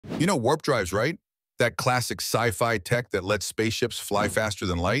You know warp drives, right? That classic sci-fi tech that lets spaceships fly faster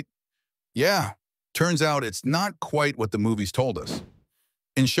than light? Yeah, turns out it's not quite what the movies told us.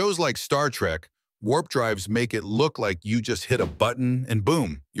 In shows like Star Trek, warp drives make it look like you just hit a button and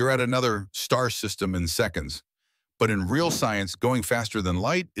boom, you're at another star system in seconds. But in real science, going faster than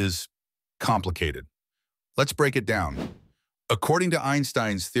light is complicated. Let's break it down. According to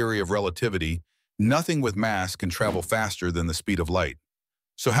Einstein's theory of relativity, nothing with mass can travel faster than the speed of light.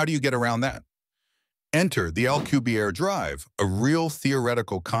 So how do you get around that? Enter the Alcubierre Drive, a real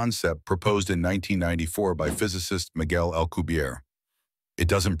theoretical concept proposed in 1994 by physicist Miguel Alcubierre. It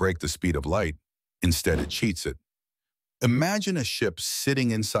doesn't break the speed of light. Instead, it cheats it. Imagine a ship sitting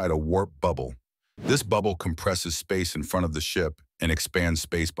inside a warp bubble. This bubble compresses space in front of the ship and expands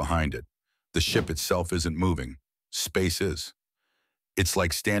space behind it. The ship itself isn't moving. Space is. It's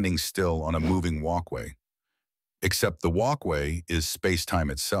like standing still on a moving walkway. Except the walkway is space-time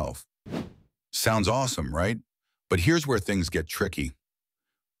itself. Sounds awesome, right? But here's where things get tricky.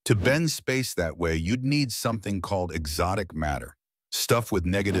 To bend space that way, you'd need something called exotic matter, stuff with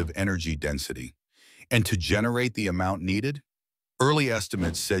negative energy density. And to generate the amount needed, early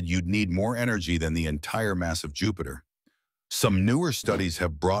estimates said you'd need more energy than the entire mass of Jupiter. Some newer studies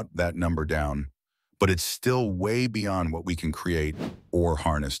have brought that number down, but it's still way beyond what we can create or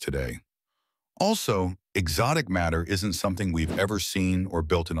harness today. Also, exotic matter isn't something we've ever seen or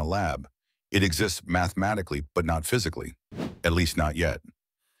built in a lab. It exists mathematically, but not physically, at least not yet.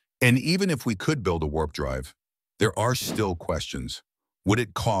 And even if we could build a warp drive, there are still questions. Would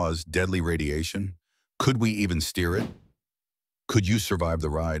it cause deadly radiation? Could we even steer it? Could you survive the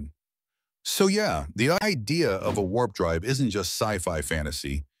ride? So yeah, the idea of a warp drive isn't just sci-fi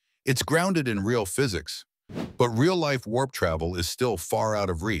fantasy. It's grounded in real physics. But real-life warp travel is still far out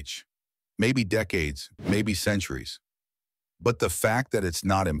of reach. Maybe decades, maybe centuries. But the fact that it's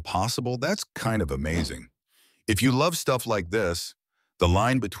not impossible, that's kind of amazing. If you love stuff like this, the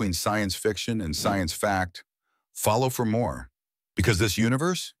line between science fiction and science fact, follow for more. Because this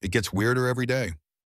universe, it gets weirder every day.